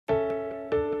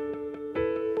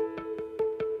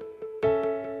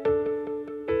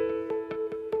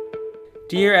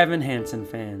Dear Evan Hansen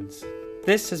fans,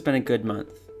 this has been a good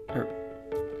month.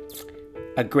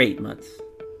 A great month.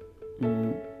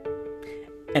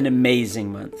 An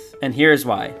amazing month. And here's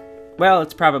why. Well,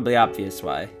 it's probably obvious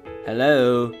why.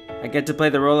 Hello, I get to play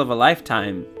the role of a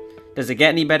lifetime. Does it get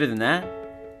any better than that?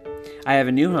 I have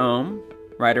a new home,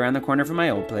 right around the corner from my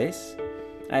old place.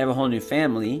 I have a whole new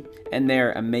family, and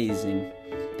they're amazing.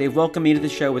 They've welcomed me to the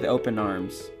show with open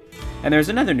arms. And there's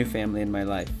another new family in my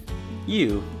life.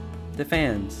 You, the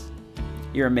fans.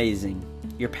 You're amazing.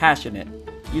 You're passionate.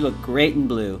 You look great in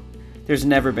blue. There's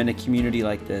never been a community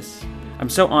like this. I'm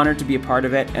so honored to be a part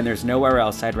of it, and there's nowhere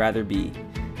else I'd rather be.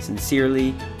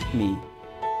 Sincerely, me.